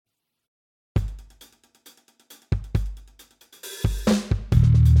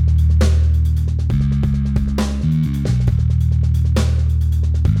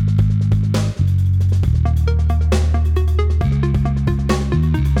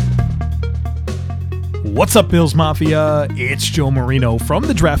What's up, Bills Mafia? It's Joe Marino from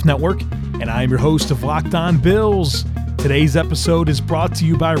the Draft Network, and I'm your host of Locked On Bills. Today's episode is brought to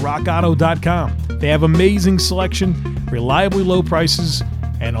you by RockAuto.com. They have amazing selection, reliably low prices,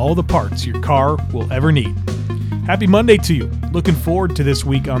 and all the parts your car will ever need. Happy Monday to you. Looking forward to this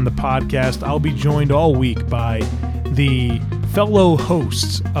week on the podcast. I'll be joined all week by the fellow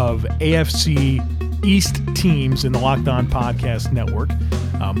hosts of AFC East teams in the Locked On Podcast Network.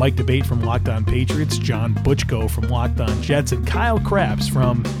 Mike Debate from Locked On Patriots, John Butchko from Locked On Jets, and Kyle Krabs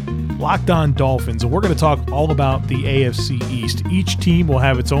from Locked On Dolphins. And we're going to talk all about the AFC East. Each team will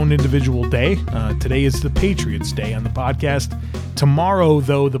have its own individual day. Today is the Patriots Day on the podcast. Tomorrow,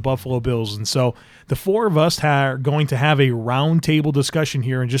 though, the Buffalo Bills. And so the four of us are going to have a roundtable discussion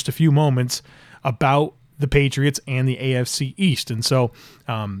here in just a few moments about the Patriots and the AFC East. And so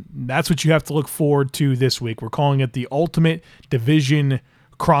that's what you have to look forward to this week. We're calling it the Ultimate Division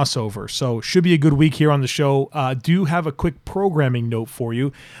Crossover. So should be a good week here on the show. Do have a quick programming note for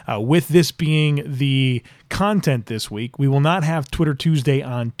you. With this being the content this week, we will not have Twitter Tuesday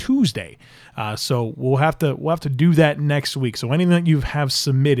on Tuesday. So we'll have to do that next week. So anything that you have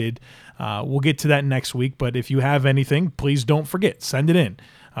submitted, we'll get to that next week. But if you have anything, please don't forget, send it in.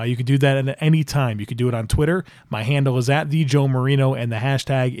 You can do that at any time. You can do it on Twitter. My handle is @TheJoeMarino, and the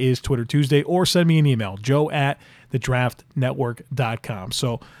hashtag is Twitter Tuesday, or send me an email, joe@thedraftnetwork.com.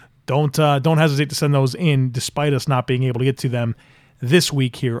 So don't hesitate to send those in, despite us not being able to get to them this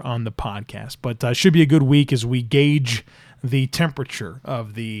week here on the podcast. But should be a good week as we gauge the temperature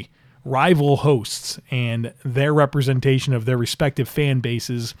of the rival hosts and their representation of their respective fan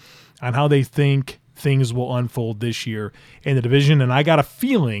bases on how they think things will unfold this year in the division. And I got a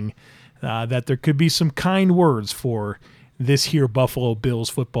feeling that there could be some kind words for this here Buffalo Bills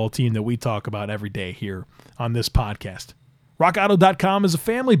football team that we talk about every day here on this podcast. RockAuto.com is a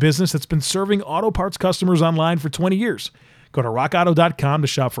family business that's been serving auto parts customers online for 20 years. Go to RockAuto.com to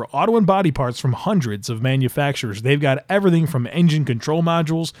shop for auto and body parts from hundreds of manufacturers. They've got everything from engine control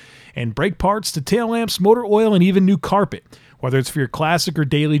modules and brake parts to tail lamps, motor oil, and even new carpet. Whether it's for your classic or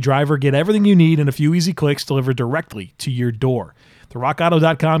daily driver, get everything you need in a few easy clicks delivered directly to your door. The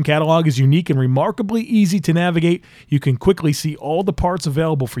RockAuto.com catalog is unique and remarkably easy to navigate. You can quickly see all the parts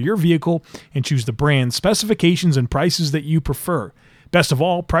available for your vehicle and choose the brand, specifications, and prices that you prefer. Best of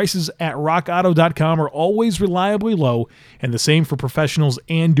all, prices at RockAuto.com are always reliably low, and the same for professionals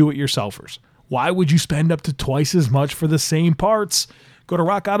and do-it-yourselfers. Why would you spend up to twice as much for the same parts? Go to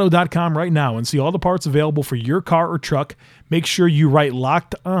RockAuto.com right now and see all the parts available for your car or truck. Make sure you write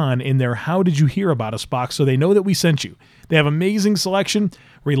Locked On in their How Did You Hear About Us box so they know that we sent you. They have amazing selection,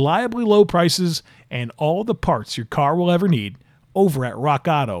 reliably low prices, and all the parts your car will ever need over at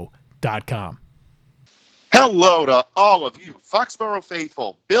RockAuto.com. Hello to all of you, Foxborough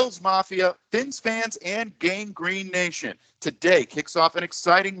faithful, Bills Mafia, Fins fans, and Gang Green Nation. Today kicks off an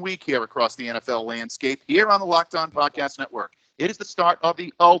exciting week here across the NFL landscape here on the Locked On Podcast Network. It is the start of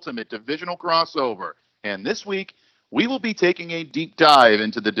the ultimate divisional crossover, and this week we will be taking a deep dive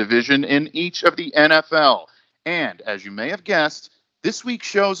into the division in each of the NFL. And as you may have guessed, this week's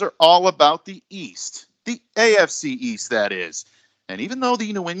shows are all about the East, the AFC East, that is. And even though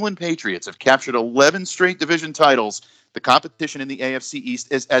the New England Patriots have captured 11 straight division titles, the competition in the AFC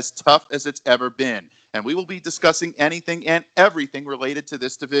East is as tough as it's ever been. And we will be discussing anything and everything related to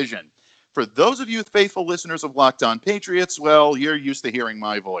this division. For those of you faithful listeners of Locked On Patriots, well, you're used to hearing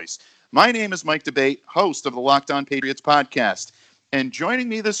my voice. My name is Mike Debate, host of the Locked On Patriots podcast. And joining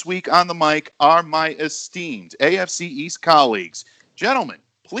me this week on the mic are my esteemed AFC East colleagues. Gentlemen,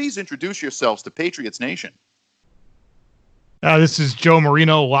 please introduce yourselves to Patriots Nation. This is Joe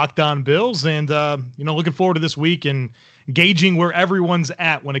Marino, Locked On Bills, and looking forward to this week and gauging where everyone's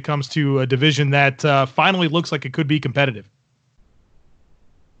at when it comes to a division that finally looks like it could be competitive.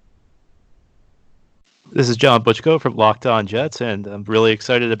 This is John Butchko from Locked On Jets, and I'm really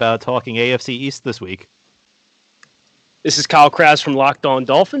excited about talking AFC East this week. This is Kyle Krabs from Locked On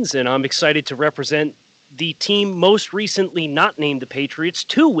Dolphins, and I'm excited to represent the team most recently not named the Patriots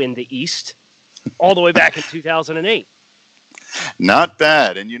to win the East all the way back in 2008. Not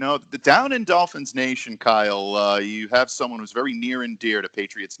bad. And, down in Dolphins Nation, Kyle, you have someone who's very near and dear to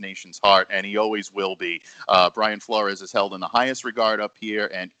Patriots Nation's heart, and he always will be. Brian Flores is held in the highest regard up here,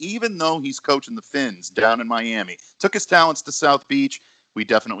 and even though he's coaching the Fins down in Miami, took his talents to South Beach, we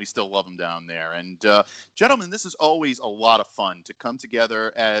definitely still love them down there. And gentlemen, this is always a lot of fun to come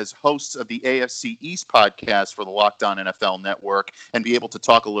together as hosts of the AFC East podcast for the Locked On NFL Network and be able to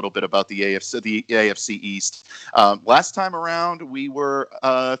talk a little bit about the AFC East. Last time around, we were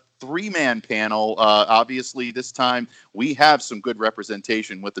a three-man panel. Obviously, this time we have some good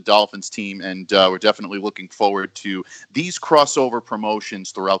representation with the Dolphins team, and we're definitely looking forward to these crossover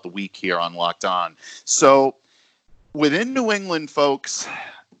promotions throughout the week here on Locked On. So, within New England, folks,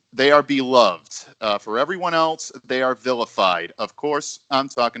 they are beloved. For everyone else, they are vilified. Of course, I'm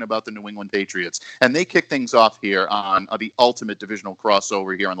talking about the New England Patriots. And they kick things off here on the ultimate divisional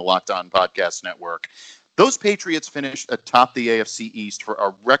crossover here on the Locked On Podcast Network. Those Patriots finished atop the AFC East for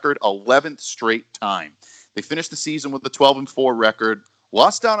a record 11th straight time. They finished the season with a 12-4 record,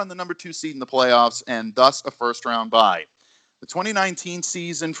 lost out on the number 2 seed in the playoffs, and thus a first-round bye. The 2019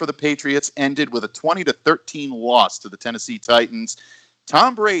 season for the Patriots ended with a 20-13 loss to the Tennessee Titans.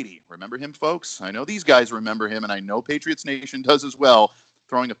 Tom Brady, remember him, folks? I know these guys remember him, and I know Patriots Nation does as well,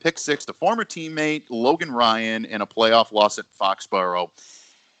 throwing a pick six to former teammate Logan Ryan in a playoff loss at Foxborough.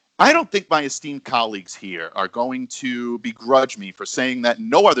 I don't think my esteemed colleagues here are going to begrudge me for saying that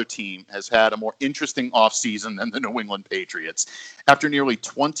no other team has had a more interesting offseason than the New England Patriots. After nearly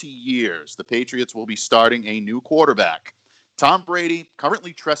 20 years, the Patriots will be starting a new quarterback. Tom Brady,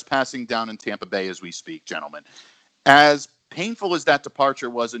 currently trespassing down in Tampa Bay as we speak, gentlemen. As painful as that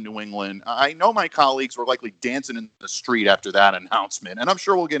departure was in New England, I know my colleagues were likely dancing in the street after that announcement, and I'm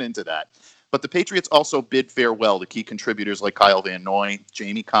sure we'll get into that. But the Patriots also bid farewell to key contributors like Kyle Van Noy,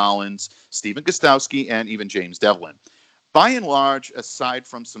 Jamie Collins, Stephen Gostkowski, and even James Devlin. By and large, aside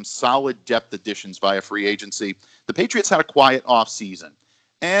from some solid depth additions via free agency, the Patriots had a quiet offseason.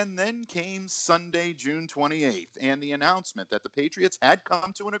 And then came Sunday, June 28th, and the announcement that the Patriots had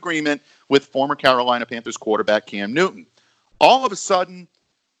come to an agreement with former Carolina Panthers quarterback Cam Newton. All of a sudden,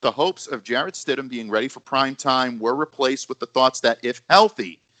 the hopes of Jarrett Stidham being ready for prime time were replaced with the thoughts that, if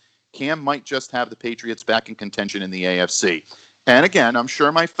healthy, Cam might just have the Patriots back in contention in the AFC. And again, I'm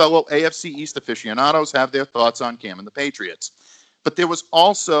sure my fellow AFC East aficionados have their thoughts on Cam and the Patriots. But there was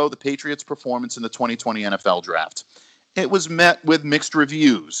also the Patriots' performance in the 2020 NFL Draft. It was met with mixed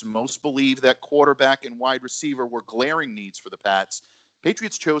reviews. Most believe that quarterback and wide receiver were glaring needs for the Pats.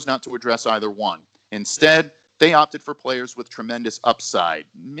 Patriots chose not to address either one. Instead, they opted for players with tremendous upside.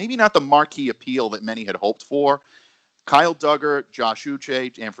 Maybe not the marquee appeal that many had hoped for. Kyle Duggar, Josh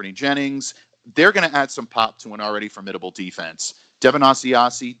Uche, Anthony Jennings, they're going to add some pop to an already formidable defense. Devin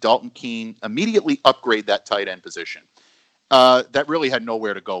Asiasi, Dalton Keene immediately upgrade that tight end position. That really had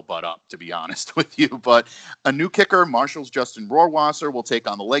nowhere to go but up, to be honest with you. But a new kicker, Marshall's Justin Rohrwasser, will take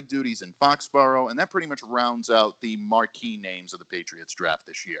on the leg duties in Foxborough, and that pretty much rounds out the marquee names of the Patriots draft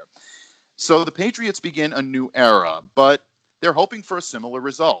this year. So the Patriots begin a new era, but they're hoping for a similar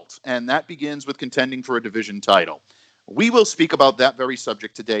result, and that begins with contending for a division title. We will speak about that very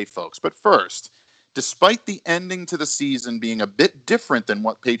subject today, folks. But first, despite the ending to the season being a bit different than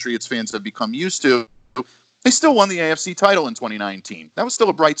what Patriots fans have become used to, they still won the AFC title in 2019. That was still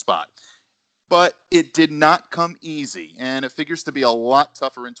a bright spot. But it did not come easy, and it figures to be a lot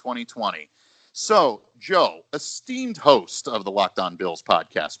tougher in 2020. So, Joe, esteemed host of the Locked On Bills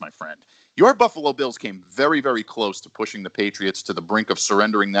podcast, my friend, your Buffalo Bills came very, very close to pushing the Patriots to the brink of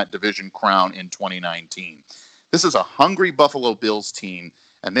surrendering that division crown in 2019. This is a hungry Buffalo Bills team,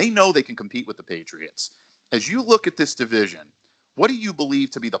 and they know they can compete with the Patriots. As you look at this division, what do you believe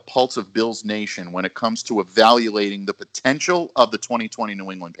to be the pulse of Bills Nation when it comes to evaluating the potential of the 2020 New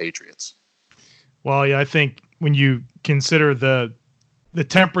England Patriots? Well, yeah, I think when you consider the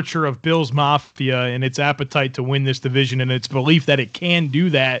temperature of Bills Mafia and its appetite to win this division and its belief that it can do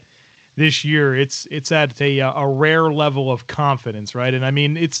that this year, it's at a rare level of confidence, right? And I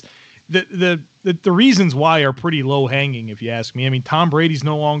mean, it's the reasons why are pretty low hanging, if you ask me. I mean, Tom Brady's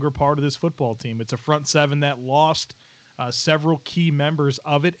no longer part of this football team. It's a front seven that lost several key members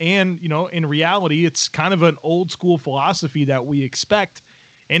of it. And, you know, in reality, it's kind of an old school philosophy that we expect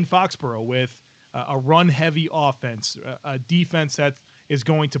in Foxborough with a run heavy offense, a defense that is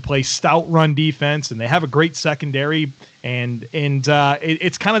going to play stout run defense, and they have a great secondary. And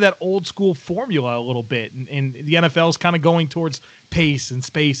it's kind of that old school formula a little bit. And the NFL is kind of going towards pace and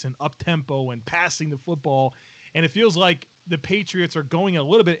space and up tempo and passing the football. And it feels like the Patriots are going a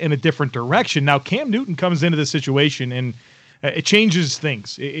little bit in a different direction. Now, Cam Newton comes into the situation and it changes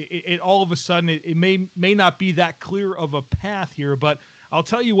things. It all of a sudden, it may not be that clear of a path here, but I'll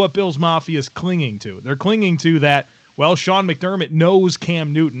tell you what Bills Mafia is clinging to. They're clinging to that Well, Sean McDermott knows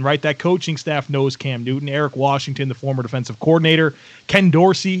Cam Newton, right? That coaching staff knows Cam Newton. Eric Washington, the former defensive coordinator. Ken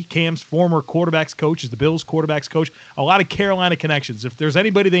Dorsey, Cam's former quarterbacks coach, is the Bills quarterbacks coach. A lot of Carolina connections. If there's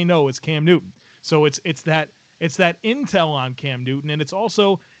anybody they know, it's Cam Newton. So it's that intel on Cam Newton, and it's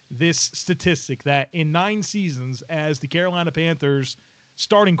also this statistic that in 9 seasons as the Carolina Panthers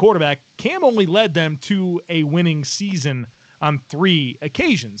starting quarterback, Cam only led them to a winning season on 3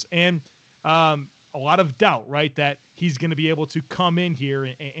 occasions. And a lot of doubt, right, that he's going to be able to come in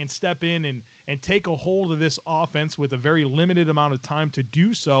here and step in and take a hold of this offense with a very limited amount of time to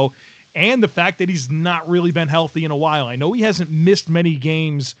do so, and the fact that he's not really been healthy in a while. I know he hasn't missed many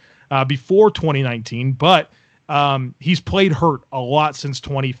games before 2019, but he's played hurt a lot since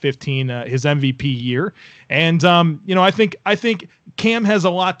 2015, his MVP year. And, I think Cam has a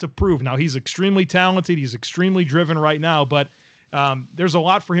lot to prove. Now, he's extremely talented. He's extremely driven right now, but there's a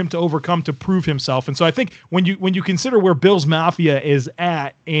lot for him to overcome to prove himself. And so I think when you consider where Bills Mafia is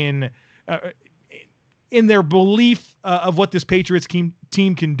at in their belief of what this Patriots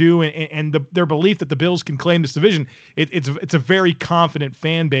team can do and their belief that the Bills can claim this division, it's a very confident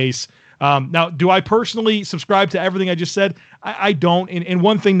fan base. Now, do I personally subscribe to everything I just said? I don't. And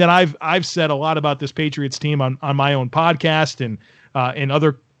one thing that I've said a lot about this Patriots team on my own podcast and in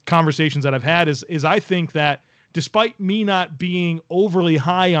other conversations that I've had is I think that despite me not being overly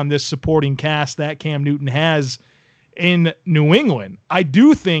high on this supporting cast that Cam Newton has in New England, I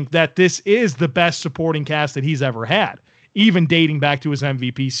do think that this is the best supporting cast that he's ever had, even dating back to his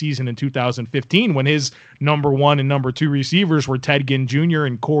MVP season in 2015 when his number 1 and number 2 receivers were Ted Ginn Jr.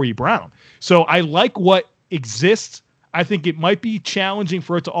 and Corey Brown. So I like what exists. I think it might be challenging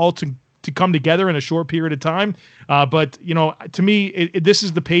for it to all to come together in a short period of time. But, to me, this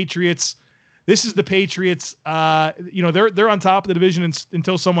is the Patriots. This is the Patriots. They're on top of the division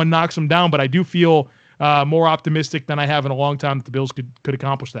until someone knocks them down. But I do feel more optimistic than I have in a long time that the Bills could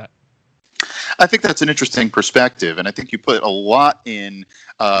accomplish that. I think that's an interesting perspective, and I think you put a lot in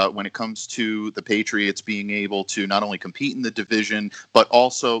when it comes to the Patriots being able to not only compete in the division, but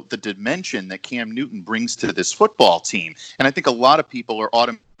also the dimension that Cam Newton brings to this football team. And I think a lot of people are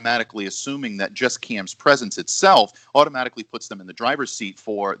automatically assuming that just Cam's presence itself automatically puts them in the driver's seat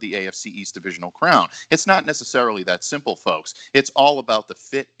for the AFC East divisional crown. It's not necessarily that simple, folks. It's all about the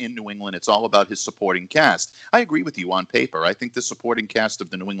fit in New England. It's all about his supporting cast. I agree with you on paper. I think the supporting cast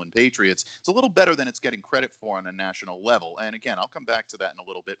of the New England Patriots is a little better than it's getting credit for on a national level. And again, I'll come back to that in a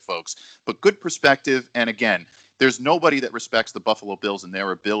little bit, folks. But good perspective. And again, there's nobody that respects the Buffalo Bills and their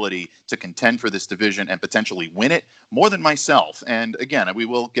ability to contend for this division and potentially win it more than myself. And again, we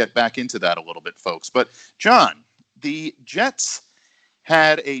will get back into that a little bit, folks. But John, the Jets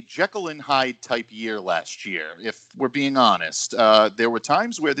had a Jekyll and Hyde type year last year, if we're being honest. There were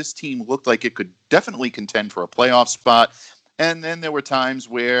times where this team looked like it could definitely contend for a playoff spot. And then there were times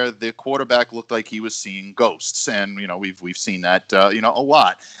where the quarterback looked like he was seeing ghosts. And, we've seen that, a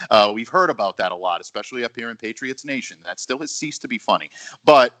lot. We've heard about that a lot, especially up here in Patriots Nation. That still has ceased to be funny.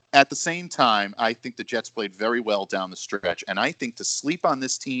 But at the same time, I think the Jets played very well down the stretch. And I think to sleep on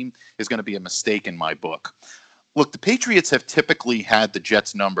this team is going to be a mistake in my book. Look, the Patriots have typically had the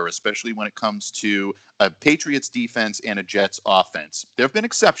Jets number, especially when it comes to a Patriots defense and a Jets offense. There have been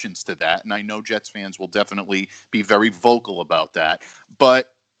exceptions to that, and I know Jets fans will definitely be very vocal about that.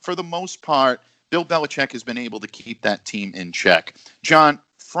 But for the most part, Bill Belichick has been able to keep that team in check. John,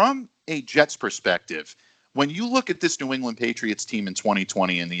 from a Jets perspective, when you look at this New England Patriots team in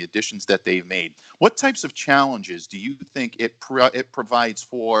 2020 and the additions that they've made, what types of challenges do you think it provides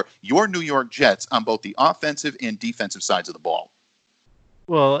for your New York Jets on both the offensive and defensive sides of the ball?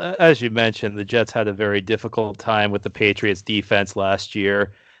 Well, as you mentioned, the Jets had a very difficult time with the Patriots defense last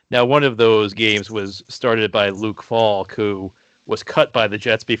year. Now, one of those games was started by Luke Falk, who was cut by the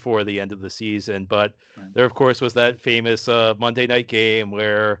Jets before the end of the season. But there, of course, was that famous Monday night game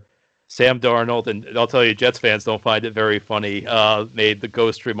where Sam Darnold, and I'll tell you, Jets fans don't find it very funny, made the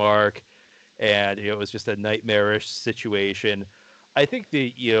ghost remark, and it was just a nightmarish situation. I think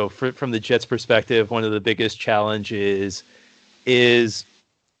from the Jets' perspective, one of the biggest challenges is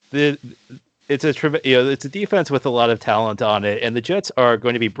it's a defense with a lot of talent on it, and the Jets are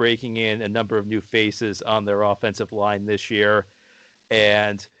going to be breaking in a number of new faces on their offensive line this year,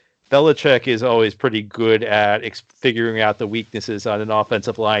 and Belichick is always pretty good at figuring out the weaknesses on an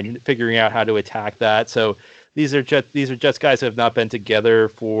offensive line, figuring out how to attack that. So these are Jets guys who have not been together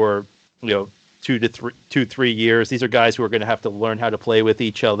for 2-3 years. These are guys who are going to have to learn how to play with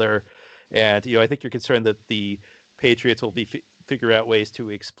each other. And I think you're concerned that the Patriots will figure out ways to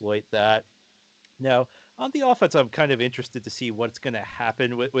exploit that. Now, on the offense, I'm kind of interested to see what's going to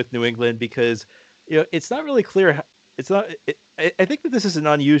happen with New England because it's not really clear it's not. I think that this is an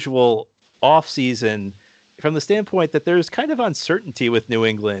unusual off season from the standpoint that there's kind of uncertainty with New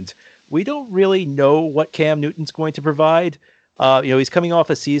England. We don't really know what Cam Newton's going to provide. He's coming off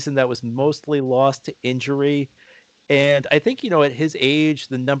a season that was mostly lost to injury. And I think, at his age,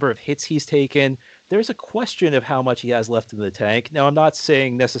 the number of hits he's taken, there's a question of how much he has left in the tank. Now, I'm not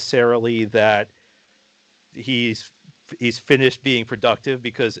saying necessarily that he's finished being productive,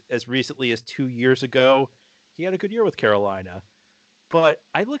 because as recently as 2 years ago, he had a good year with Carolina. But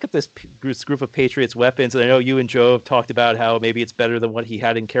I look at this group of Patriots weapons, and I know you and Joe have talked about how maybe it's better than what he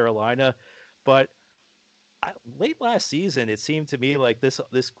had in Carolina. But late last season, it seemed to me like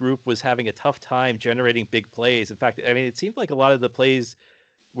this group was having a tough time generating big plays. In fact, it seemed like a lot of the plays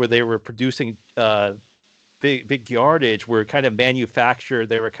where they were producing big yardage were kind of manufactured.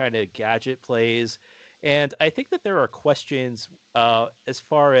 They were kind of gadget plays. And I think that there are questions as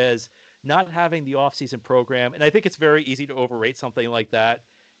far as not having the offseason program. And I think it's very easy to overrate something like that.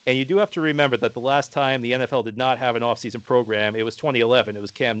 And you do have to remember that the last time the NFL did not have an offseason program, it was 2011. It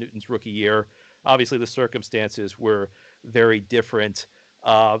was Cam Newton's rookie year. Obviously, the circumstances were very different.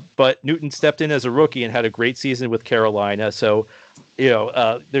 But Newton stepped in as a rookie and had a great season with Carolina. So,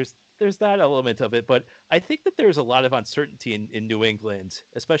 there's that element of it. But I think that there's a lot of uncertainty in New England,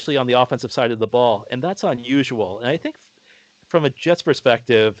 especially on the offensive side of the ball. And that's unusual. And I think from a Jets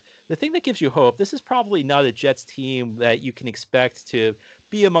perspective, the thing that gives you hope, this is probably not a Jets team that you can expect to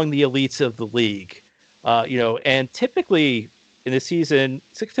be among the elites of the league. And typically in the season,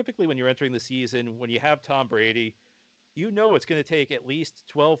 typically when you're entering the season, when you have Tom Brady, it's going to take at least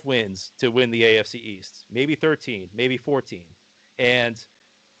 12 wins to win the AFC East, maybe 13, maybe 14. And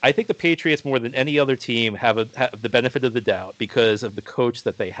I think the Patriots, more than any other team, have the benefit of the doubt because of the coach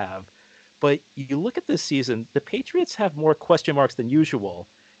that they have. But you look at this season, the Patriots have more question marks than usual.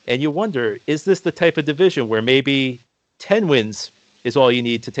 And you wonder, is this the type of division where maybe 10 wins is all you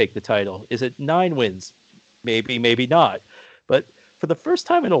need to take the title? Is it 9 wins? Maybe, maybe not. But for the first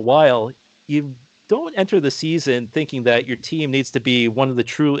time in a while, you don't enter the season thinking that your team needs to be one of the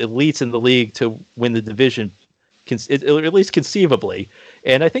true elites in the league to win the division, at least conceivably.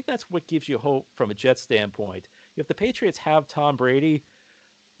 And I think that's what gives you hope from a Jets standpoint. If the Patriots have Tom Brady,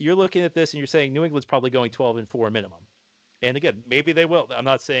 you're looking at this and you're saying New England's probably going 12-4 minimum. And again, maybe they will. I'm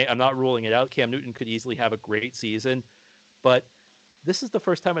not ruling it out. Cam Newton could easily have a great season, but this is the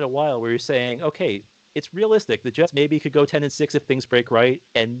first time in a while where you're saying, okay, it's realistic. The Jets maybe could go 10-6 if things break right,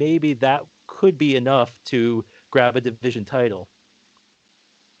 and maybe that could be enough to grab a division title.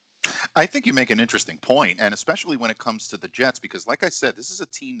 I think you make an interesting point, and especially when it comes to the Jets, because like I said, this is a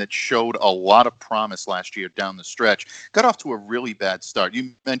team that showed a lot of promise last year down the stretch, got off to a really bad start.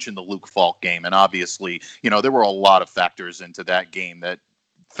 You mentioned the Luke Falk game, and obviously, there were a lot of factors into that game that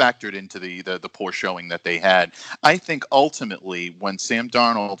factored into the poor showing that they had. I think ultimately when Sam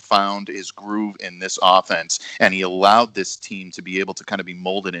Darnold found his groove in this offense and he allowed this team to be able to kind of be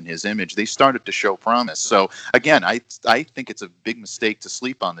molded in his image, they started to show promise. So again, I think it's a big mistake to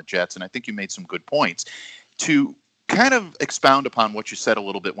sleep on the Jets, and I think you made some good points. To kind of expound upon what you said a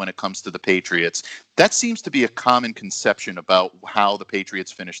little bit when it comes to the Patriots, that seems to be a common conception about how the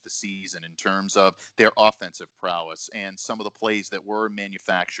Patriots finished the season in terms of their offensive prowess and some of the plays that were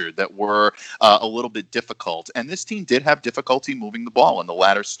manufactured that were a little bit difficult. And this team did have difficulty moving the ball in the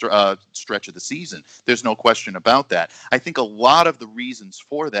latter stretch of the season. There's no question about that. I think a lot of the reasons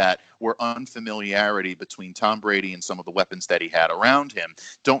for that were unfamiliarity between Tom Brady and some of the weapons that he had around him.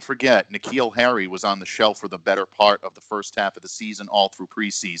 Don't forget, N'Keal Harry was on the shelf for the better part of the first half of the season, all through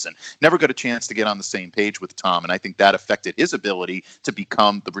preseason. Never got a chance to get on the same page with Tom, and I think that affected his ability to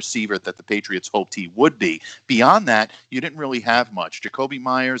become the receiver that the Patriots hoped he would be. Beyond that, you didn't really have much. Jacoby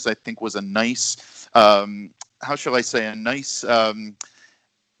Myers, I think, was a nice,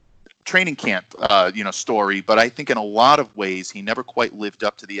 training camp, story, but I think in a lot of ways he never quite lived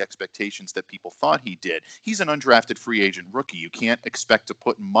up to the expectations that people thought he did. He's an undrafted free agent rookie. You can't expect to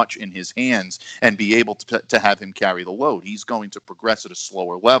put much in his hands and be able to have him carry the load. He's going to progress at a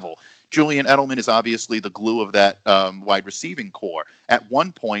slower level. Julian Edelman is obviously the glue of that wide receiving core. At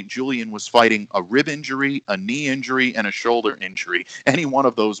one point, Julian was fighting a rib injury, a knee injury, and a shoulder injury. Any one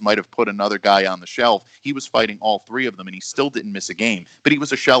of those might have put another guy on the shelf. He was fighting all three of them, and he still didn't miss a game. But he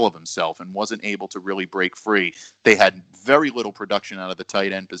was a shell of himself and wasn't able to really break free. They had very little production out of the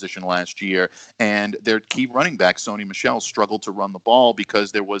tight end position last year, and their key running back, Sony Michel, struggled to run the ball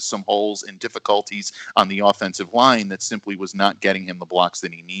because there was some holes and difficulties on the offensive line that simply was not getting him the blocks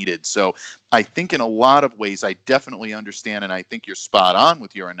that he needed. So So I think in a lot of ways, I definitely understand, and I think you're spot on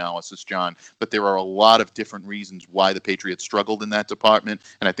with your analysis, John, but there are a lot of different reasons why the Patriots struggled in that department,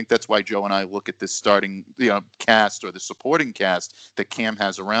 and I think that's why Joe and I look at this starting cast or the supporting cast that Cam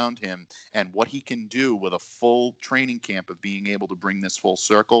has around him and what he can do with a full training camp of being able to bring this full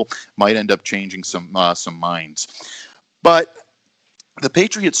circle might end up changing some minds. But the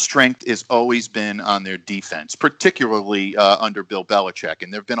Patriots' strength has always been on their defense, particularly under Bill Belichick.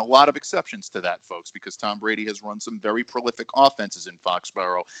 And there have been a lot of exceptions to that, folks, because Tom Brady has run some very prolific offenses in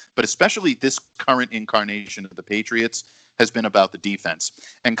Foxborough. But especially this current incarnation of the Patriots has been about the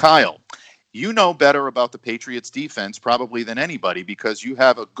defense. And Kyle, you know better about the Patriots' defense probably than anybody because you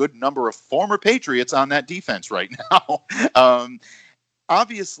have a good number of former Patriots on that defense right now.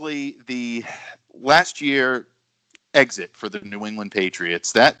 Obviously, the last year exit for the New England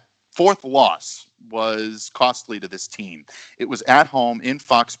Patriots, that fourth loss was costly to this team. It was at home in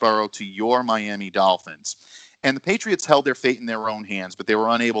Foxborough to your Miami Dolphins. And the Patriots held their fate in their own hands, but they were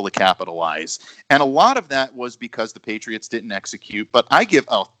unable to capitalize. And a lot of that was because the Patriots didn't execute. But I give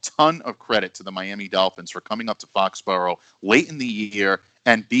a ton of credit to the Miami Dolphins for coming up to Foxborough late in the year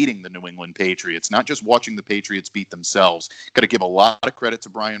and beating the New England Patriots, not just watching the Patriots beat themselves. Got to give a lot of credit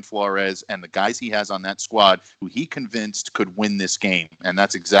to Brian Flores and the guys he has on that squad who he convinced could win this game, and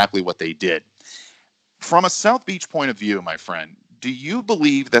that's exactly what they did. From a South Beach point of view, my friend, do you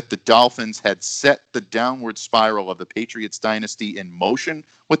believe that the Dolphins had set the downward spiral of the Patriots dynasty in motion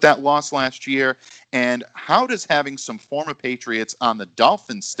with that loss last year? And how does having some former Patriots on the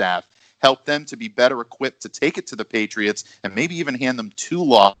Dolphins staff help them to be better equipped to take it to the Patriots and maybe even hand them 2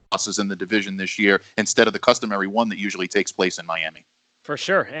 losses in the division this year instead of the customary one that usually takes place in Miami? For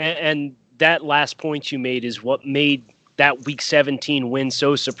sure. And that last point you made is what made that Week 17 win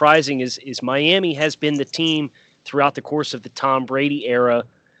so surprising is Miami has been the team throughout the course of the Tom Brady era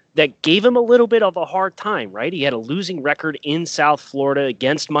that gave him a little bit of a hard time, right? He had a losing record in South Florida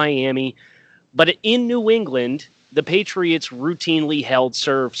against Miami, but in New England, the Patriots routinely held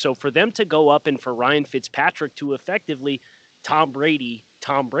serve. So for them to go up and for Ryan Fitzpatrick to effectively Tom Brady,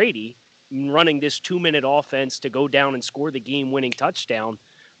 running this 2-minute offense to go down and score the game-winning touchdown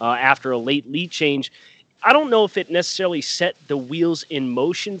after a late lead change, I don't know if it necessarily set the wheels in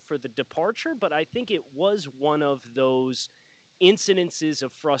motion for the departure, but I think it was one of those incidences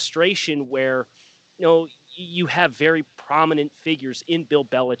of frustration where, you have very prominent figures in Bill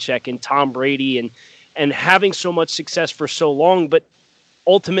Belichick and Tom Brady and having so much success for so long, but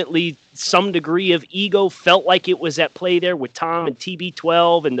ultimately some degree of ego felt like it was at play there with Tom and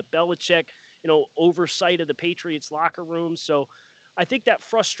TB12 and the Belichick, oversight of the Patriots locker room. So I think that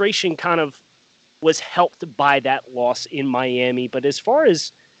frustration kind of was helped by that loss in Miami. But as far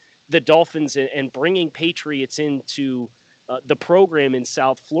as the Dolphins and bringing Patriots into the program in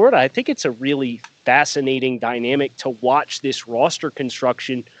South Florida, I think it's a really fascinating dynamic to watch this roster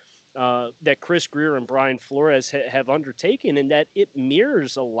construction that Chris Greer and Brian Flores have undertaken, and that it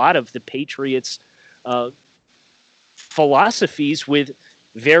mirrors a lot of the Patriots' philosophies with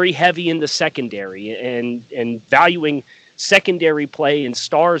very heavy in the secondary and valuing secondary play and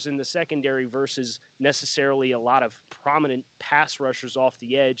stars in the secondary versus necessarily a lot of prominent pass rushers off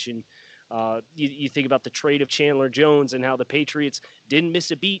the edge. And you think about the trade of Chandler Jones and how the Patriots didn't miss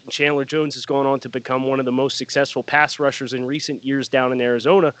a beat, and Chandler Jones has gone on to become one of the most successful pass rushers in recent years down in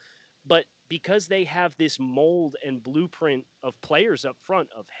Arizona. But because they have this mold and blueprint of players up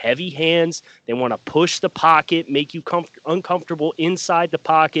front of heavy hands, they want to push the pocket, make you uncomfortable inside the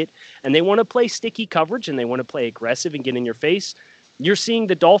pocket, and they want to play sticky coverage and they want to play aggressive and get in your face. You're seeing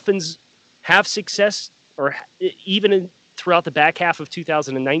the Dolphins have success, or even throughout the back half of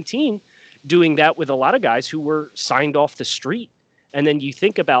 2019, doing that with a lot of guys who were signed off the street. And then you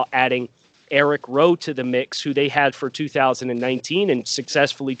think about adding Eric Rowe to the mix, who they had for 2019 and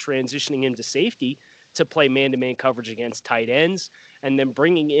successfully transitioning him to safety to play man-to-man coverage against tight ends, and then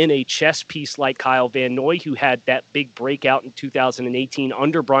bringing in a chess piece like Kyle Van Noy, who had that big breakout in 2018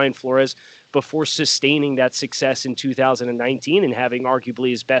 under Brian Flores before sustaining that success in 2019 and having arguably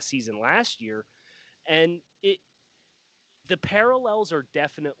his best season last year. And the parallels are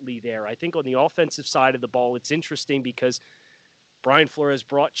definitely there. I think on the offensive side of the ball, it's interesting because Brian Flores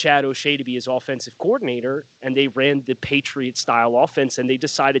brought Chad O'Shea to be his offensive coordinator, and they ran the Patriot-style offense, and they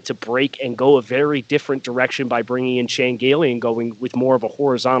decided to break and go a very different direction by bringing in Shane Gailey and going with more of a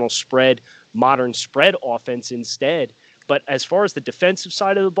horizontal spread, modern spread offense instead. But as far as the defensive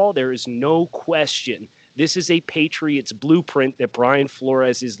side of the ball, there is no question this is a Patriots blueprint that Brian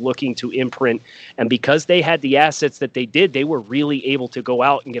Flores is looking to imprint. And because they had the assets that they did, they were really able to go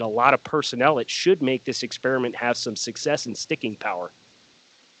out and get a lot of personnel that should make this experiment have some success and sticking power.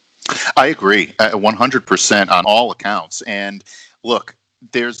 I agree 100% on all accounts. And look,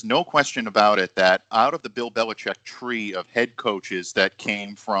 there's no question about it that out of the Bill Belichick tree of head coaches that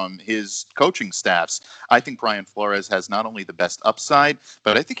came from his coaching staffs, I think Brian Flores has not only the best upside,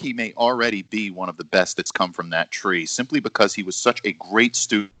 but I think he may already be one of the best that's come from that tree, simply because he was such a great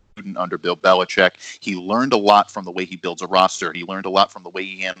student under Bill Belichick. He learned a lot from the way he builds a roster. He learned a lot from the way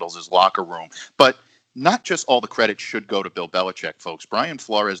he handles his locker room. But not just all the credit should go to Bill Belichick, folks. Brian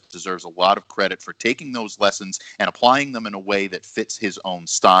Flores deserves a lot of credit for taking those lessons and applying them in a way that fits his own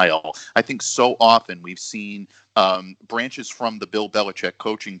style. I think so often we've seen branches from the Bill Belichick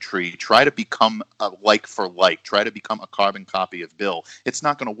coaching tree try to become a like for like, try to become a carbon copy of Bill. It's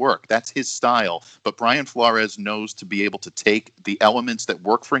not going to work. That's his style. But Brian Flores knows to be able to take the elements that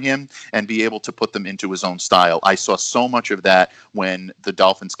work for him and be able to put them into his own style. I saw so much of that when the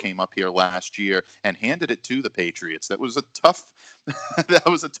Dolphins came up here last year and handed it to the Patriots. That was a tough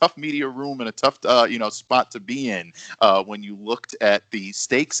media room and a tough spot to be in when you looked at the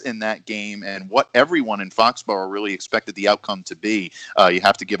stakes in that game and what everyone in Foxborough really expected the outcome to be. You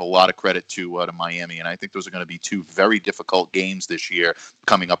have to give a lot of credit to Miami, and I think those are going to be two very difficult games this year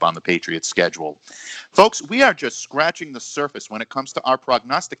coming up on the Patriots schedule. Folks, we are just scratching the surface when it comes to our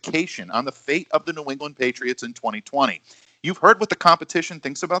prognostication on the fate of the New England Patriots in 2020. You've heard what the competition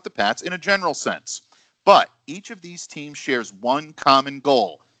thinks about the Pats in a general sense. But each of these teams shares one common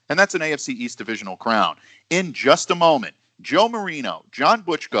goal, and that's an AFC East divisional crown. In just a moment, Joe Marino, John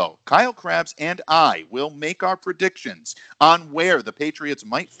Butchko, Kyle Krabs, and I will make our predictions on where the Patriots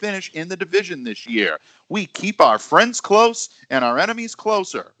might finish in the division this year. We keep our friends close and our enemies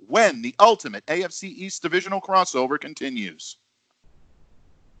closer when the ultimate AFC East divisional crossover continues.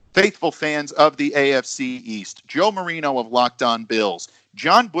 Faithful fans of the AFC East, Joe Marino of Locked On Bills,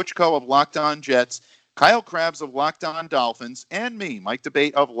 John Butchko of Locked On Jets, Kyle Krabs of Locked On Dolphins, and me, Mike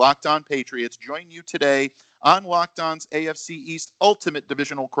Debate of Locked On Patriots, join you today on Locked On's AFC East Ultimate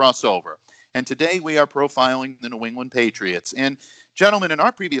Divisional Crossover. And today we are profiling the New England Patriots. And gentlemen, in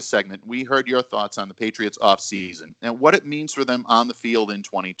our previous segment, we heard your thoughts on the Patriots offseason and what it means for them on the field in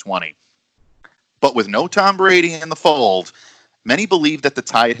 2020. But with no Tom Brady in the fold, many believe that the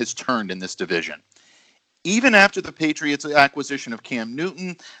tide has turned in this division. Even after the Patriots' acquisition of Cam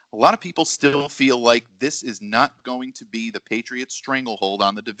Newton, a lot of people still feel like this is not going to be the Patriots' stranglehold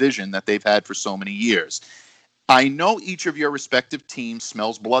on the division that they've had for so many years. I know each of your respective teams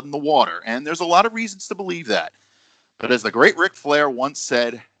smells blood in the water, and there's a lot of reasons to believe that. But as the great Ric Flair once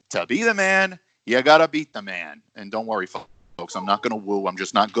said, to be the man, you gotta beat the man. And don't worry, folks, I'm not going to woo. I'm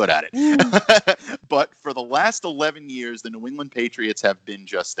just not good at it. But for the last 11 years, the New England Patriots have been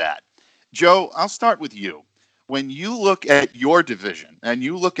just that. Joe, I'll start with you. When you look at your division and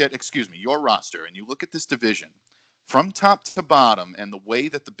you look at, your roster, and you look at this division from top to bottom and the way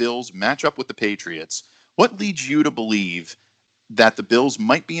that the Bills match up with the Patriots, what leads you to believe that the Bills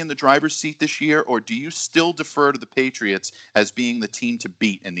might be in the driver's seat this year, or do you still defer to the Patriots as being the team to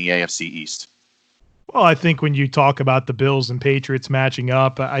beat in the AFC East? Well, I think when you talk about the Bills and Patriots matching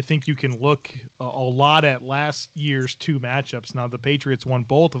up, I think you can look a lot at last year's two matchups. Now, the Patriots won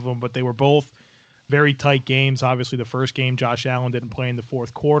both of them, but they were both very tight games. Obviously, the first game, Josh Allen didn't play in the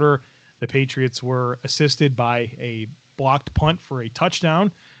fourth quarter. The Patriots were assisted by a blocked punt for a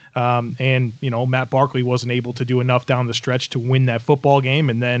touchdown. And Matt Barkley wasn't able to do enough down the stretch to win that football game.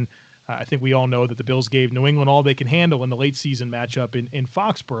 And then I think we all know that the Bills gave New England all they can handle in the late season matchup in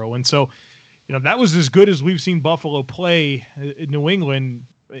Foxborough. And so, that was as good as we've seen Buffalo play in New England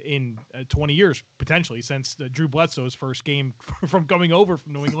in 20 years, potentially, since Drew Bledsoe's first game from coming over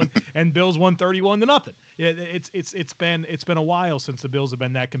from New England, and Bills won 31-0. It's been a while since the Bills have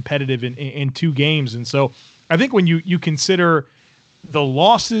been that competitive in two games. And so I think when you consider the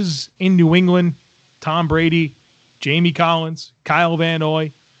losses in New England, Tom Brady, Jamie Collins, Kyle Van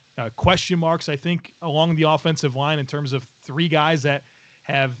Noy, question marks, I think, along the offensive line in terms of three guys that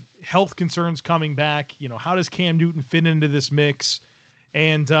have health concerns coming back. How does Cam Newton fit into this mix?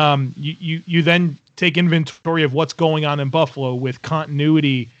 And you then take inventory of what's going on in Buffalo with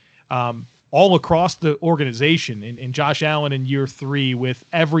continuity all across the organization. And Josh Allen in year 3 with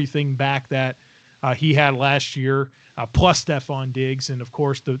everything back that he had last year, plus Stephon Diggs. And, of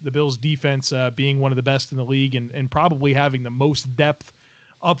course, the Bills' defense being one of the best in the league and probably having the most depth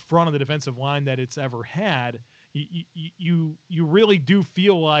up front of the defensive line that it's ever had. You really do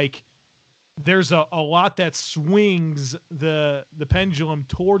feel like there's a lot that swings the pendulum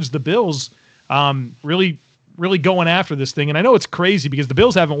towards the Bills really going after this thing. And I know it's crazy because the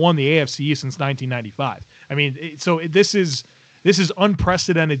Bills haven't won the AFC East since 1995. I mean, this is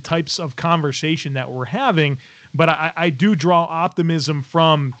unprecedented types of conversation that we're having, but I do draw optimism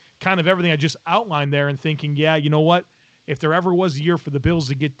from kind of everything I just outlined there and thinking, yeah, you know what? If there ever was a year for the Bills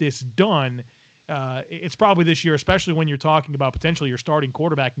to get this done, it's probably this year, especially when you're talking about potentially your starting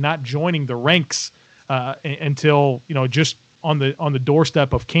quarterback not joining the ranks until, just on the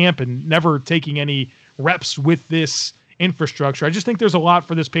doorstep of camp and never taking any reps with this infrastructure. I just think there's a lot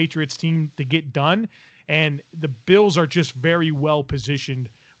for this Patriots team to get done, and the Bills are just very well positioned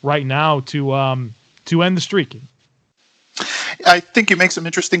right now to end the streak. I think you make some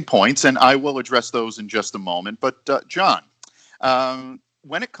interesting points, and I will address those in just a moment. But John,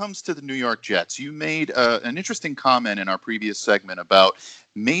 when it comes to the New York Jets, you made an interesting comment in our previous segment about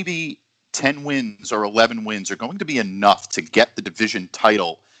maybe 10 wins or 11 wins are going to be enough to get the division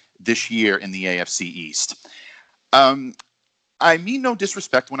title this year in the AFC East. I mean no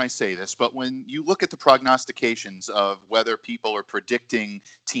disrespect when I say this, but when you look at the prognostications of whether people are predicting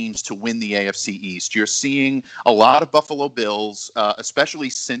teams to win the AFC East, you're seeing a lot of Buffalo Bills, especially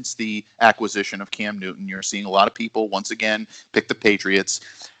since the acquisition of Cam Newton. You're seeing a lot of people, once again, pick the Patriots.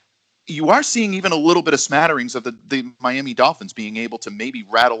 You are seeing even a little bit of smatterings of the Miami Dolphins being able to maybe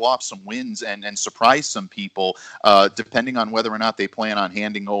rattle off some wins and surprise some people, depending on whether or not they plan on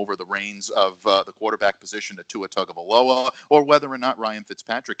handing over the reins of the quarterback position to Tua Tagovailoa, or whether or not Ryan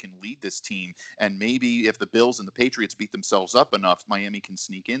Fitzpatrick can lead this team. And maybe if the Bills and the Patriots beat themselves up enough, Miami can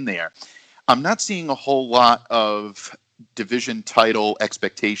sneak in there. I'm not seeing a whole lot of division title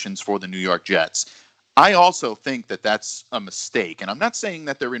expectations for the New York Jets. I also think that that's a mistake, and I'm not saying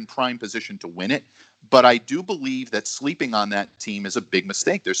that they're in prime position to win it, but I do believe that sleeping on that team is a big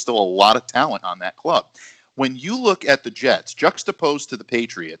mistake. There's still a lot of talent on that club. When you look at the Jets juxtaposed to the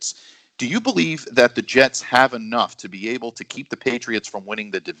Patriots, do you believe that the Jets have enough to be able to keep the Patriots from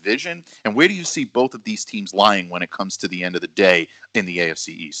winning the division? And where do you see both of these teams lying when it comes to the end of the day in the AFC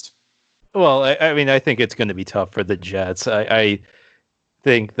East? Well, I think it's going to be tough for the Jets. I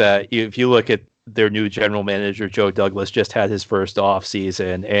think that if you look at their new general manager, Joe Douglas, just had his first off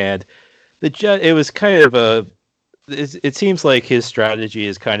season, and it was kind of it seems like his strategy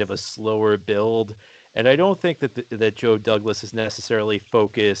is kind of a slower build, and I don't think that Joe Douglas is necessarily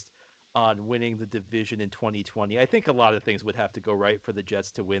focused on winning the division in 2020. I think a lot of things would have to go right for the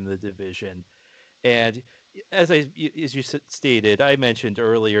Jets to win the division. And as you stated, I mentioned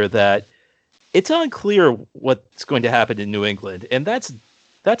earlier that it's unclear what's going to happen in New England, and that's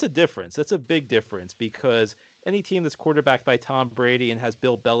a difference. That's a big difference, because any team that's quarterbacked by Tom Brady and has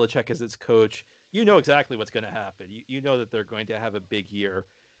Bill Belichick as its coach, you know exactly what's going to happen. You know that they're going to have a big year.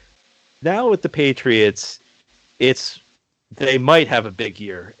 Now with the Patriots, they might have a big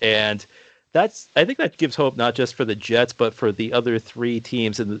year, and I think that gives hope not just for the Jets but for the other three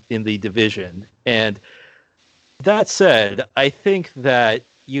teams in the division. And that said, I think that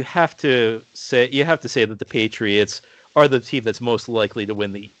you have to say that the Patriots are the team that's most likely to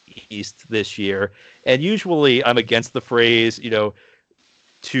win the East this year. And usually I'm against the phrase, that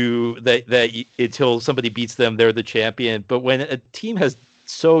until somebody beats them, they're the champion. But when a team has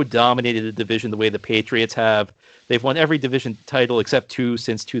so dominated a division the way the Patriots have, they've won every division title except 2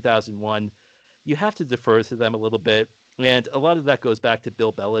 since 2001, you have to defer to them a little bit. And a lot of that goes back to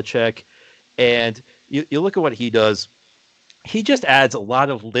Bill Belichick. And you look at what he does, he just adds a lot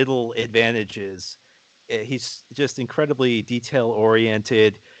of little advantages. He's just incredibly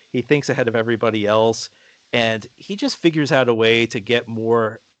detail-oriented. He thinks ahead of everybody else, and he just figures out a way to get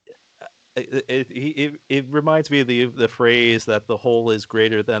more. It reminds me of the phrase that the whole is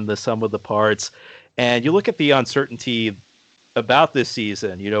greater than the sum of the parts. And you look at the uncertainty about this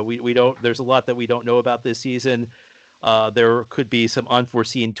season. We don't. There's a lot that we don't know about this season. There could be some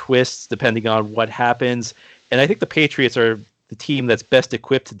unforeseen twists depending on what happens. And I think the Patriots are the team that's best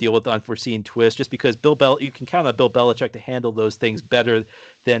equipped to deal with unforeseen twists, just because you can count on Bill Belichick to handle those things better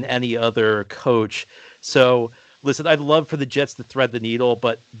than any other coach. So, listen, I'd love for the Jets to thread the needle,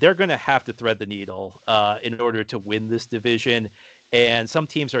 but they're going to have to thread the needle in order to win this division. And some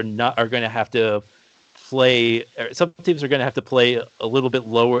teams are going to have to play. Some teams are going to have to play a little bit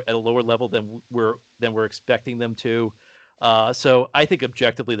lower at a lower level than we're expecting them to. So I think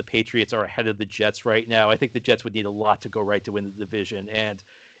objectively the Patriots are ahead of the Jets right now. I think the Jets would need a lot to go right to win the division. And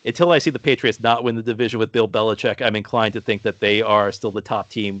until I see the Patriots not win the division with Bill Belichick, I'm inclined to think that they are still the top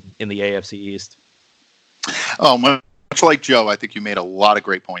team in the AFC East. Oh, much like Joe, I think you made a lot of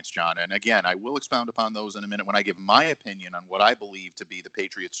great points, John. And again, I will expound upon those in a minute when I give my opinion on what I believe to be the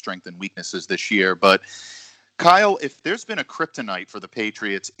Patriots' strengths and weaknesses this year. But Kyle, if there's been a kryptonite for the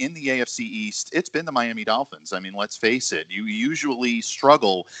Patriots in the AFC East, it's been the Miami Dolphins. I mean, let's face it. You usually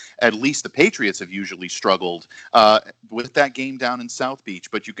struggle, at least the Patriots have usually struggled with that game down in South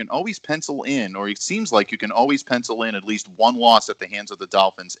Beach. But you can always pencil in, or it seems like you can always pencil in at least one loss at the hands of the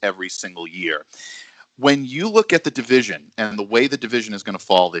Dolphins every single year. When you look at the division and the way the division is going to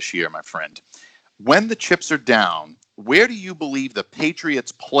fall this year, my friend, when the chips are down, where do you believe the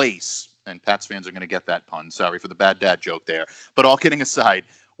Patriots place? And Pats fans are going to get that pun. Sorry for the bad dad joke there. But all kidding aside,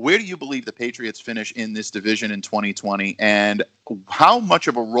 where do you believe the Patriots finish in this division in 2020? And how much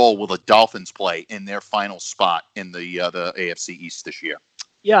of a role will the Dolphins play in their final spot in the AFC East this year?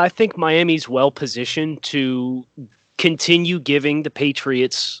 Yeah, I think Miami's well positioned to continue giving the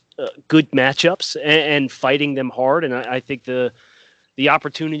Patriots good matchups and fighting them hard. And I think the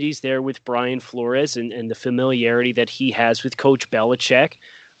opportunities there with Brian Flores and the familiarity that he has with Coach Belichick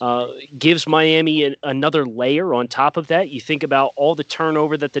gives Miami another layer on top of that. You think about all the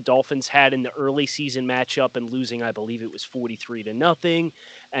turnover that the Dolphins had in the early season matchup and losing, I believe it was 43-0.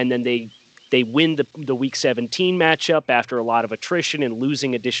 And then they win the Week 17 matchup after a lot of attrition and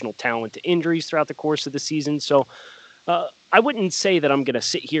losing additional talent to injuries throughout the course of the season. So I wouldn't say that I'm going to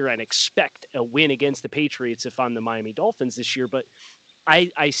sit here and expect a win against the Patriots if I'm the Miami Dolphins this year, but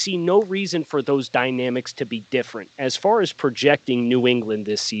I see no reason for those dynamics to be different. As far as projecting New England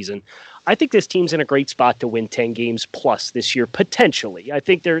this season, I think this team's in a great spot to win 10 games plus this year, potentially. I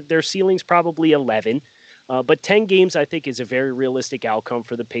think their ceiling's probably 11, but 10 games I think is a very realistic outcome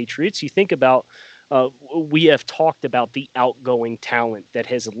for the Patriots. You think about, we have talked about the outgoing talent that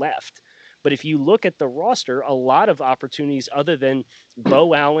has left. But if you look at the roster, a lot of opportunities other than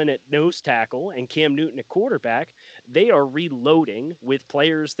Bo Allen at nose tackle and Cam Newton at quarterback, they are reloading with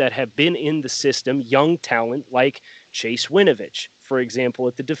players that have been in the system, young talent like Chase Winovich, for example,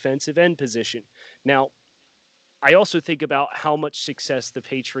 at the defensive end position. Now, I also think about how much success the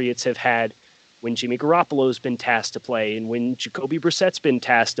Patriots have had when Jimmy Garoppolo's been tasked to play and when Jacoby Brissett's been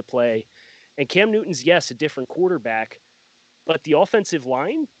tasked to play. And Cam Newton's, yes, a different quarterback, but the offensive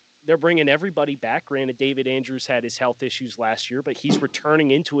line, they're bringing everybody back. Granted, David Andrews had his health issues last year, but he's returning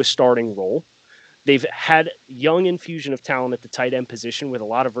into a starting role. They've had young infusion of talent at the tight end position with a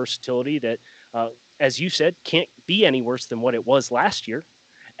lot of versatility that, as you said, can't be any worse than what it was last year.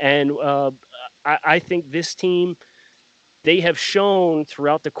 And I think this team, they have shown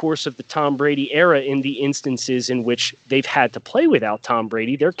throughout the course of the Tom Brady era in the instances in which they've had to play without Tom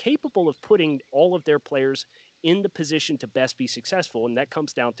Brady, they're capable of putting all of their players in the position to best be successful, and that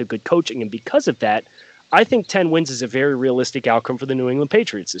comes down to good coaching. And because of that, I think 10 wins is a very realistic outcome for the New England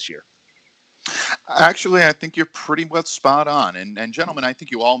Patriots this year. Actually, I think you're pretty well spot on. And gentlemen, I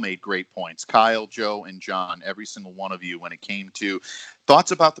think you all made great points. Kyle, Joe, and John, every single one of you, when it came to thoughts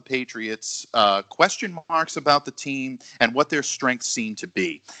about the Patriots, question marks about the team, and what their strengths seem to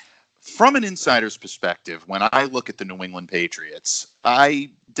be. From an insider's perspective, when I look at the New England Patriots, I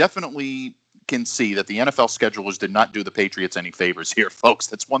definitely can see that the NFL schedulers did not do the Patriots any favors here, folks.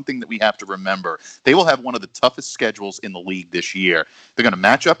 That's one thing that we have to remember. They will have one of the toughest schedules in the league this year. They're going to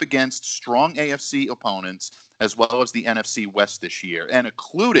match up against strong AFC opponents as well as the NFC West this year, and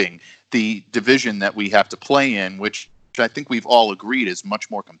including the division that we have to play in, which I think we've all agreed is much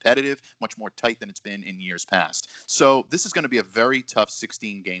more competitive, much more tight than it's been in years past. So this is going to be a very tough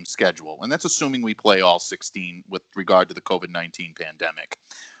 16-game schedule, and that's assuming we play all 16 with regard to the COVID-19 pandemic.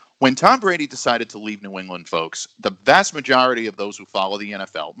 When Tom Brady decided to leave New England, folks, the vast majority of those who follow the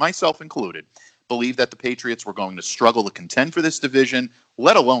NFL, myself included, believed that the Patriots were going to struggle to contend for this division,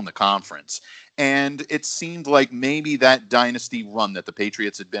 let alone the conference. And it seemed like maybe that dynasty run that the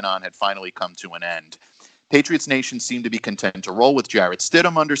Patriots had been on had finally come to an end. Patriots Nation seemed to be content to roll with Jarrett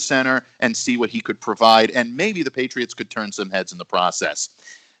Stidham under center and see what he could provide, and maybe the Patriots could turn some heads in the process.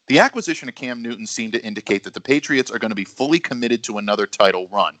 The acquisition of Cam Newton seemed to indicate that the Patriots are going to be fully committed to another title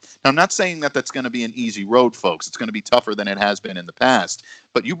run. Now, I'm not saying that that's going to be an easy road, folks. It's going to be tougher than it has been in the past.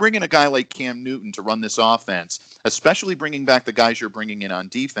 But you bring in a guy like Cam Newton to run this offense, especially bringing back the guys you're bringing in on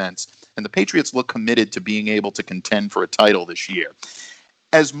defense, and the Patriots look committed to being able to contend for a title this year.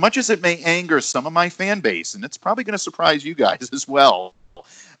 As much as it may anger some of my fan base, and it's probably going to surprise you guys as well,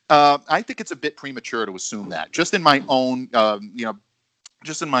 I think it's a bit premature to assume that. Just in my own,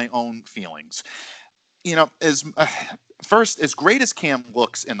 just in my own feelings. As great as Cam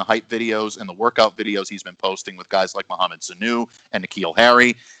looks in the hype videos and the workout videos he's been posting with guys like Mohamed Sanu and N'Keal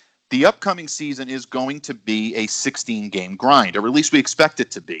Harry, the upcoming season is going to be a 16-game grind, or at least we expect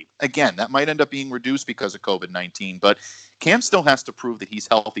it to be. Again, that might end up being reduced because of COVID-19, but Cam still has to prove that he's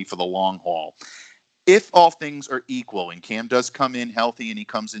healthy for the long haul. If all things are equal and Cam does come in healthy and he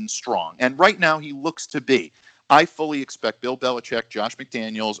comes in strong, and right now he looks to be, I fully expect Bill Belichick, Josh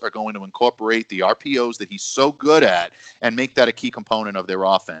McDaniels are going to incorporate the RPOs that he's so good at and make that a key component of their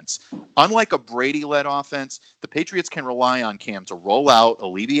offense. Unlike a Brady-led offense, the Patriots can rely on Cam to roll out,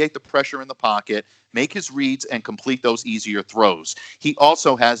 alleviate the pressure in the pocket, make his reads, and complete those easier throws. He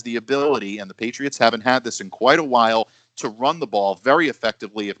also has the ability, and the Patriots haven't had this in quite a while, to run the ball very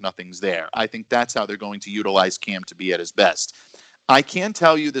effectively if nothing's there. I think that's how they're going to utilize Cam to be at his best. I can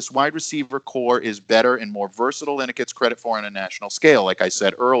tell you this wide receiver core is better and more versatile than it gets credit for on a national scale, like I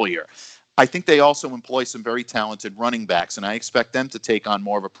said earlier. I think they also employ some very talented running backs, and I expect them to take on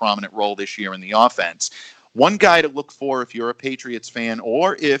more of a prominent role this year in the offense. One guy to look for if you're a Patriots fan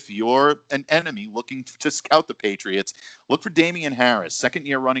or if you're an enemy looking to scout the Patriots, look for Damian Harris,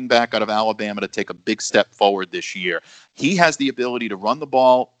 second-year running back out of Alabama, to take a big step forward this year. He has the ability to run the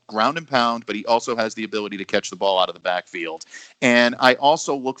ball, ground and pound, but he also has the ability to catch the ball out of the backfield. And I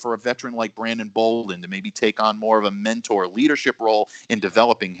also look for a veteran like Brandon Bolden to maybe take on more of a mentor leadership role in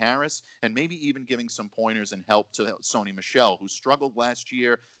developing Harris and maybe even giving some pointers and help to Sony Michel, who struggled last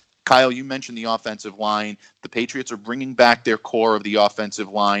year. Kyle, you mentioned the offensive line. The Patriots are bringing back their core of the offensive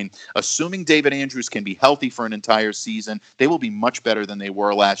line. Assuming David Andrews can be healthy for an entire season, they will be much better than they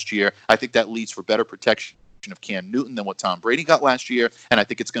were last year. I think that leads for better protection of Cam Newton than what Tom Brady got last year, and I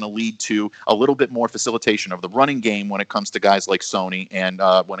think it's going to lead to a little bit more facilitation of the running game when it comes to guys like Sony and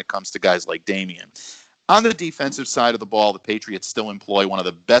when it comes to guys like Damian. On the defensive side of the ball, the Patriots still employ one of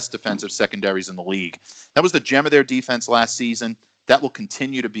the best defensive secondaries in the league. That was the gem of their defense last season. That will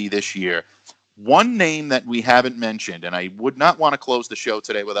continue to be this year. One name that we haven't mentioned, and I would not want to close the show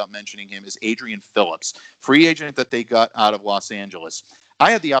today without mentioning him, is Adrian Phillips, free agent that they got out of Los Angeles.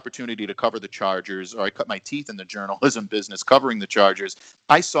 I had the opportunity to cover the Chargers, or I cut my teeth in the journalism business covering the Chargers.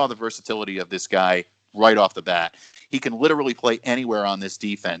 I saw the versatility of this guy right off the bat. He can literally play anywhere on this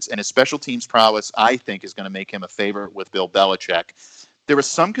defense, and his special teams prowess, I think, is going to make him a favorite with Bill Belichick. There are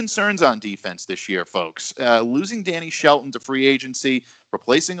some concerns on defense this year, folks. Losing Danny Shelton to free agency,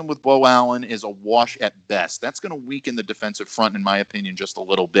 replacing him with Bo Allen is a wash at best. That's going to weaken the defensive front, in my opinion, just a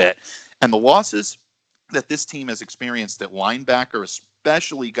little bit. And the losses that this team has experienced at linebacker,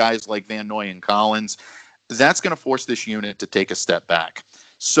 especially guys like Van Noy and Collins, that's going to force this unit to take a step back.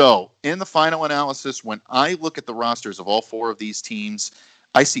 So in the final analysis, when I look at the rosters of all four of these teams,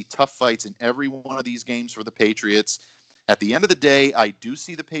 I see tough fights in every one of these games for the Patriots. At the end of the day, I do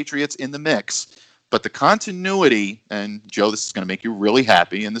see the Patriots in the mix, but the continuity, and Joe, this is going to make you really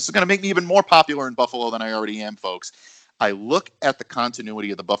happy, and this is going to make me even more popular in Buffalo than I already am, folks. I look at the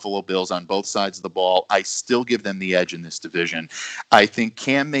continuity of the Buffalo Bills on both sides of the ball. I still give them the edge in this division. I think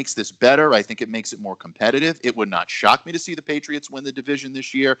Cam makes this better. I think it makes it more competitive. It would not shock me to see the Patriots win the division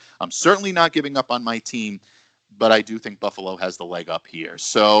this year. I'm certainly not giving up on my team, but I do think Buffalo has the leg up here.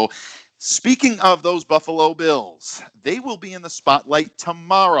 So speaking of those Buffalo Bills, they will be in the spotlight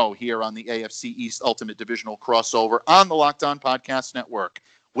tomorrow here on the AFC East Ultimate Divisional Crossover on the Locked On Podcast Network,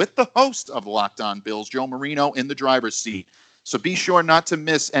 with the host of Locked On Bills, Joe Marino, in the driver's seat. So be sure not to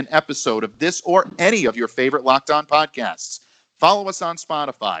miss an episode of this or any of your favorite Locked On podcasts. Follow us on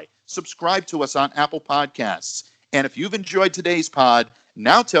Spotify. Subscribe to us on Apple Podcasts. And if you've enjoyed today's pod,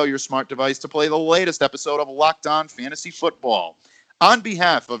 now tell your smart device to play the latest episode of Locked On Fantasy Football. On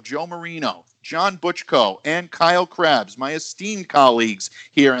behalf of Joe Marino, John Butchko, and Kyle Krabs, my esteemed colleagues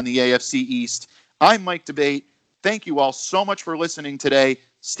here in the AFC East, I'm Mike Debate. Thank you all so much for listening today.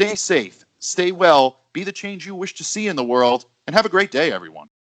 Stay safe, stay well, be the change you wish to see in the world, and have a great day, everyone.